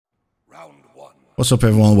What's up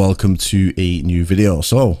everyone, welcome to a new video.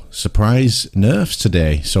 So, surprise nerfs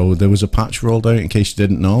today. So there was a patch rolled out, in case you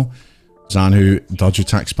didn't know. Zhanhu dodge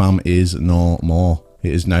attack spam is no more.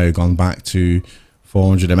 It is now gone back to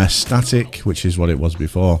 400 ms static, which is what it was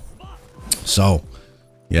before. So,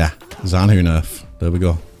 yeah, Zhanhu nerf. There we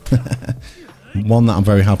go. One that I'm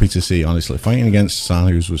very happy to see, honestly. Fighting against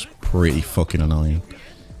Zhanhu's was pretty fucking annoying.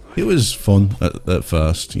 It was fun at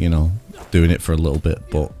first, you know, doing it for a little bit,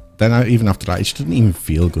 but then even after that, it just didn't even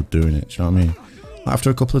feel good doing it. Do you know what I mean?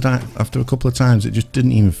 After a couple of times, it just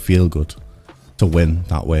didn't even feel good to win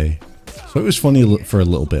that way. So it was funny for a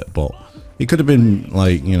little bit, but it could have been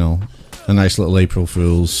like, you know, a nice little April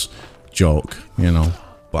Fool's joke, you know.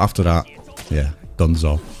 But after that, yeah,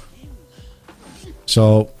 donezo.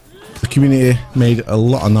 So the community made a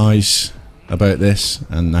lot of noise about this,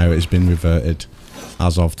 and now it's been reverted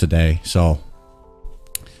as of today. So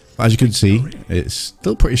as you can see, it's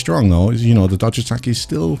still pretty strong though. You know, the dodge attack is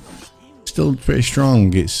still pretty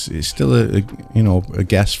strong. It's still a you know, a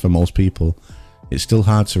guess for most people. It's still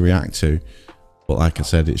hard to react to, but like I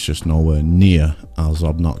said, it's just nowhere near as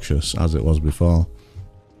obnoxious as it was before.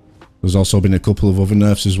 There's also been a couple of other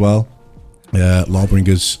nerfs as well.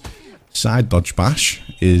 Lawbringer's side dodge bash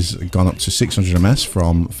is gone up to 600 ms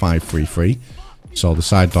from 533. So the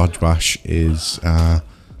side dodge bash is a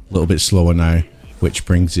little bit slower now, which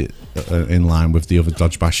brings it in line with the other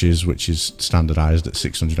dodge bashes, which is standardized at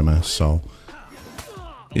 600 ms. So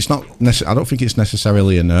it's not I don't think it's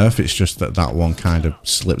necessarily a nerf. It's just that that one kind of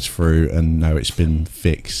slipped through, and now it's been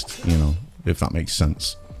fixed, you know, if that makes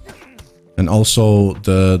sense. And also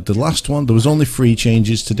the last one, there was only 3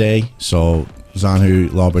 changes today. So Zhanhu,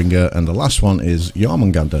 Lawbringer, and the last one is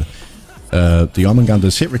Jormungandr. The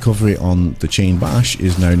Jormungandr's hit recovery on the chain bash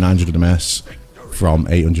is now 900 ms from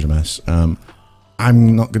 800 ms.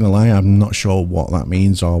 I'm not gonna lie, I'm not sure what that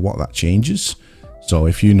means or what that changes. So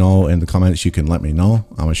if you know in the comments, you can let me know.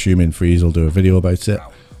 I'm assuming Freeze will do a video about it.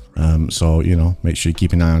 So, you know, make sure you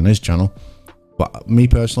keep an eye on his channel. But me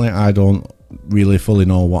personally, I don't really fully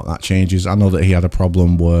know what that changes. I know that he had a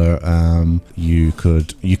problem where you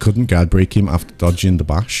couldn't guard break him after dodging the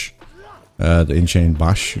bash. The in-chain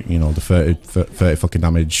bash, you know, the 30 fucking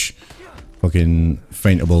damage, fucking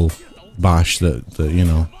faintable bash that you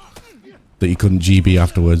know, that you couldn't GB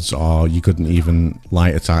afterwards, or you couldn't even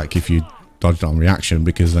light attack if you dodged on reaction,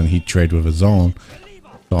 because then he'd trade with a zone.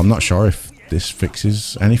 So I'm not sure if this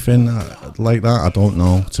fixes anything like that. I don't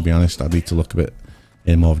know, to be honest. I need to look a bit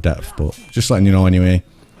in more depth, but just letting you know anyway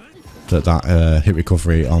that hit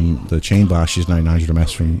recovery on the chain bash is now 900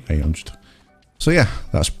 ms from 800. So yeah,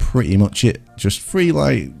 that's pretty much it. Just 3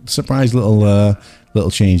 like surprise little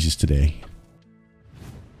changes today.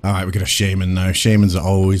 Alright, we've got a Shaman now. Shamans are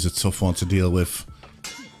always a tough one to deal with.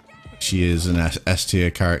 She is an S tier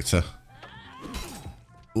character.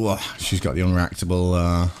 Ooh, she's got the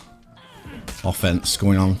unreactable offense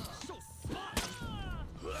going on.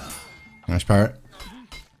 Nice parrot.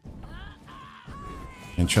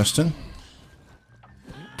 Interesting.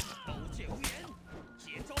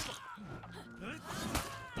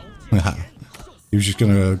 He was just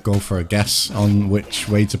gonna go for a guess on which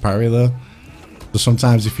way to parry though. So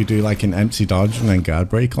sometimes if you do like an empty dodge and then guard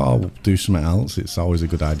break or do something else, it's always a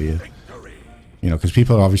good idea. You know, because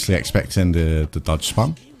people are obviously expecting the dodge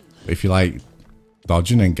spam. But if you like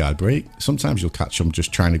dodging and guard break, sometimes you'll catch them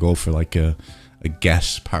just trying to go for like a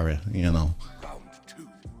guess parry, you know.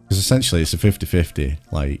 Because essentially it's a 50-50.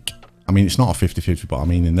 Like, I mean, it's not a 50-50, but I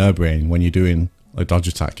mean in their brain, when you're doing a dodge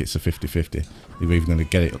attack, it's a 50-50. You're either going to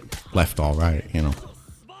get it left or right, you know.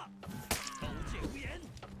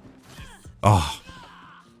 Oh.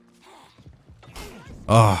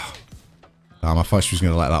 Oh. Damn, I thought she was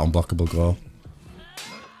going to let that unblockable go.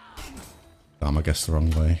 Damn, I guessed the wrong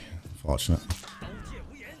way. Unfortunate.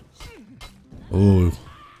 Ooh.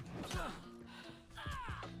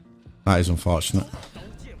 That is unfortunate.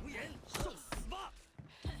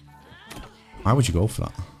 Why would you go for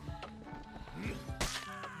that?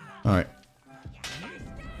 Alright.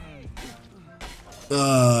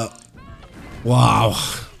 Wow.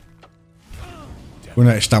 Going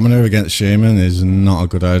out of stamina against Shaman is not a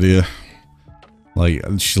good idea. Like,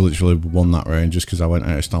 she literally won that round just because I went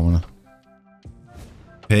out of stamina.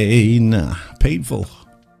 Painful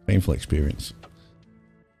experience.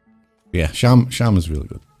 Yeah, Sham is really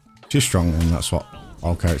good. She's strong, and that's what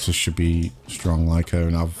all characters should be, strong like her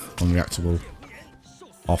and have unreactable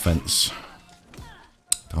offense.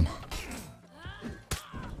 Damn.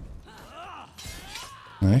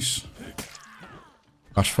 Nice.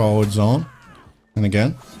 Dash forward zone. And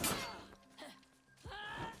again.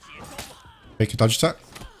 Make a dodge attack.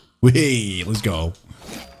 Whee! Let's go.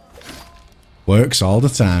 Works all the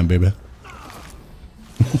time, baby.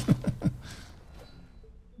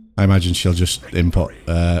 I imagine she'll just input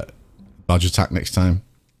dodge attack next time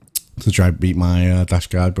to try and beat my dash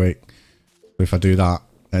guard break. But if I do that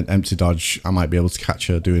and empty dodge, I might be able to catch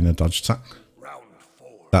her doing a dodge attack.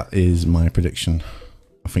 That is my prediction.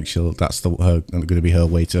 I think that's going to be her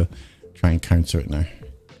way to try and counter it now.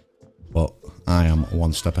 But I am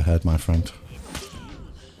one step ahead, my friend.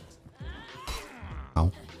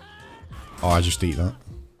 Ow. Oh, I just eat that.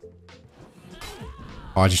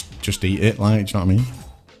 Oh, I just eat it, like, do you know what I mean?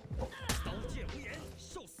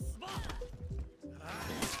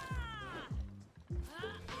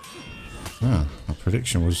 Ah, my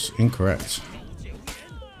prediction was incorrect.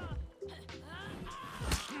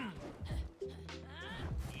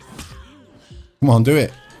 Come on, do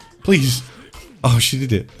it. Please. Oh, she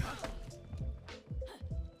did it.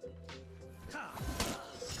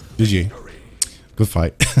 Did you? Good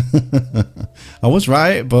fight. I was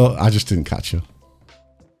right, but I just didn't catch her.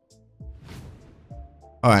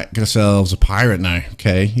 Alright, get ourselves a pirate now.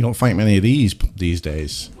 Okay, you don't fight many of these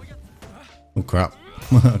days. Oh crap.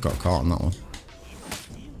 I got caught on that one.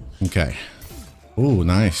 Okay. Oh,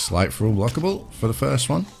 nice. Light through blockable for the first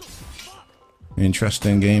one.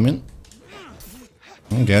 Interesting gaming.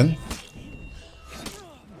 Again.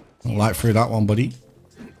 Light through that one, buddy.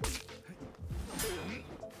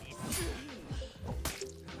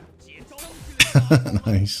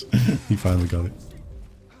 Nice. He finally got it.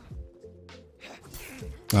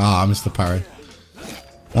 Ah, I missed the parry.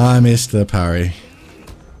 I missed the parry.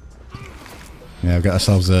 Yeah, we've got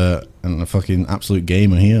ourselves a fucking absolute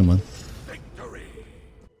gamer here, man.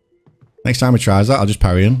 Next time he tries that, I'll just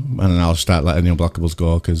parry him, and then I'll start letting the unblockables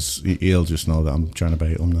go, because he'll just know that I'm trying to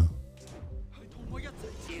bait him now.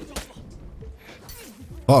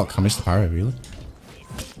 Fuck, I missed the parry, really?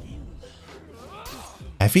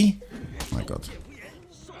 Heavy? Oh my god.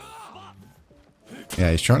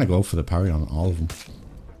 Yeah, he's trying to go for the parry on all of them.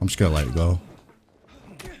 I'm just gonna let it go.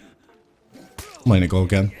 I'm letting it go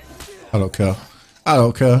again. I don't care. I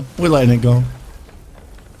don't care. We're letting it go.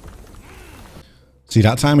 See,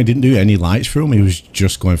 that time he didn't do any lights through him. He was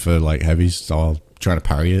just going for like heavies, so I'll try to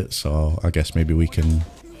parry it. So I guess maybe we can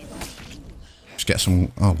just get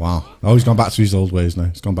some. Oh wow! Oh, he's gone back to his old ways now.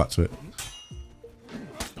 He's gone back to it.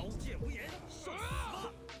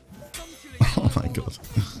 Oh my god!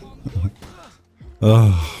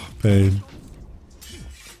 Oh, pain.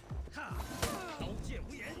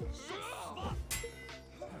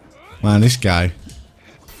 Man, this guy.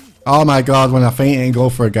 Oh my god! When I faint and go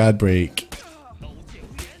for a guard break.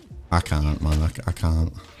 I can't, man. I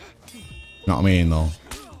can't. You know what I mean, though?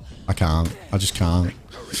 I can't. I just can't.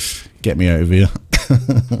 Get me out of here.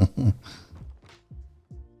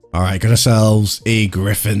 Alright, got ourselves a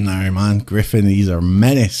Griffin now, man. Griffin, these are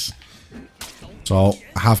menace. So,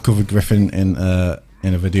 I have covered Griffin in a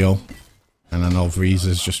video. And I know Vreeze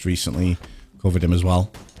has just recently covered him as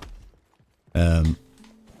well.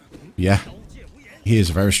 Yeah. He is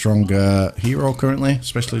a very strong hero currently,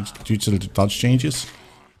 especially due to the dodge changes.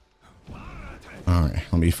 Alright,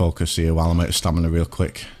 let me focus here while I'm out of stamina real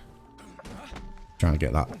quick. Trying to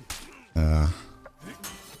get that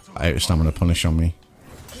out of stamina punish on me.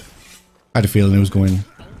 I had a feeling he was going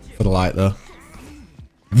for the light though.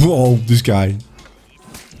 Whoa, this guy.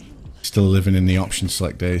 Still living in the option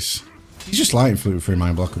select days. He's just lighting through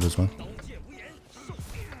my unblockables, man.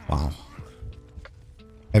 Wow.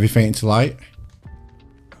 Heavy faint into light.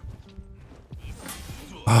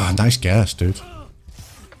 Ah, nice guess, dude.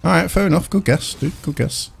 Alright, fair enough. Good guess, dude. Good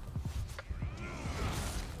guess.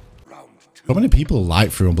 So many people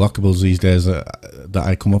light through unblockables these days that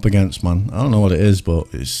I come up against, man. I don't know what it is, but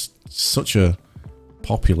it's such a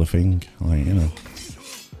popular thing. Like, you know,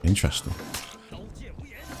 interesting.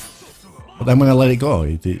 But then when I let it go,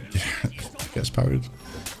 it gets parried.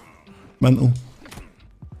 Mental.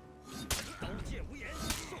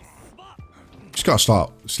 Just gotta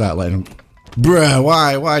start letting him. Bruh,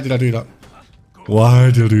 why did I do that? Why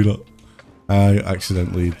did I do that? I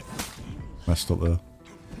accidentally messed up there.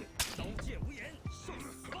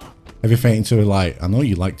 Have you fainted to a light? I know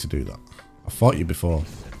you like to do that. I fought you before.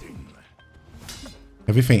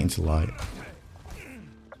 Have you fainted to light?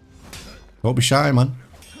 Don't be shy, man.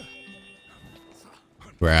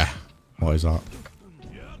 Bruh. What is that?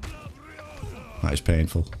 That is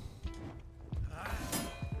painful.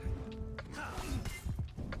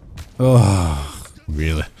 Oh,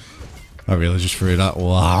 really? I really just threw that.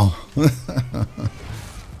 Wow.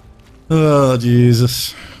 Oh,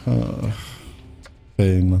 Jesus. Oh,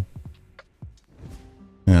 pain, man.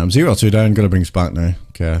 Yeah, I'm 0-2 down. Gotta bring us back now.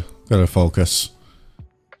 Okay. Gotta focus.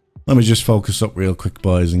 Let me just focus up real quick,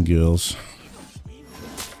 boys and girls.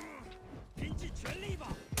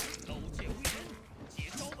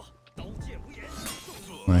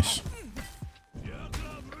 Nice.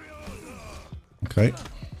 Okay.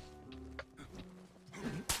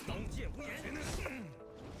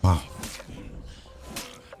 Wow.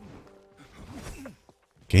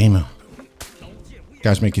 Gamer.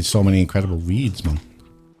 Guy's making so many incredible reads, man.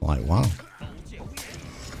 Like, wow.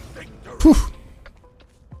 Whew.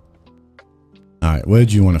 Alright, where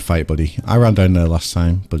do you want to fight, buddy? I ran down there last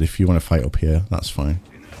time, but if you want to fight up here, that's fine.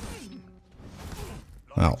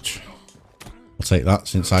 Ouch. I'll take that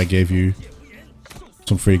since I gave you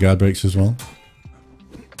some free guard breaks as well.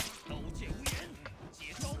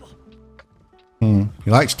 He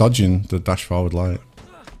likes dodging the dash forward light.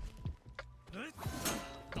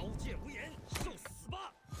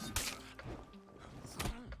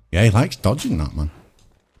 Yeah, he likes dodging that, man.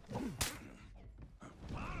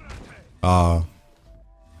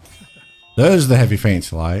 There's the heavy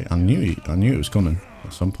feint light. I knew it was coming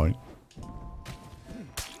at some point.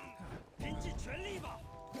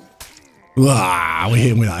 We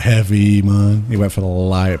hit him with that heavy, man. He went for the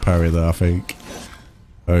light parry there, I think.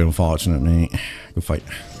 Very unfortunate, mate. Good fight.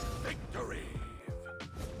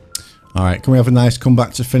 Alright, can we have a nice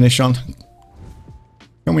comeback to finish on?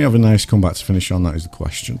 Can we have a nice comeback to finish on? That is the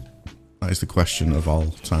question. That is the question of all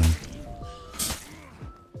time.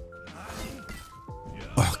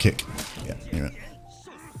 Oh, kick. Yeah, knew it.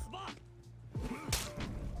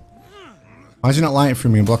 Why is he not lighting for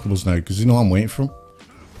me in blockables now? Because you know I'm waiting for him.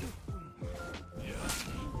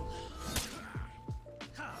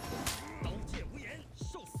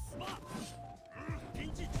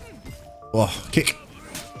 Oh, kick.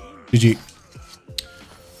 GG.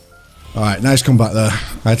 Alright, nice comeback there.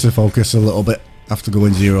 I had to focus a little bit after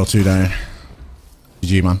going 0-2 down.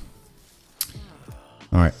 GG, man.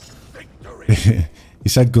 Alright. He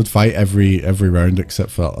said good fight every round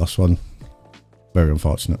except for that last one. Very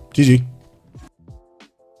unfortunate. GG.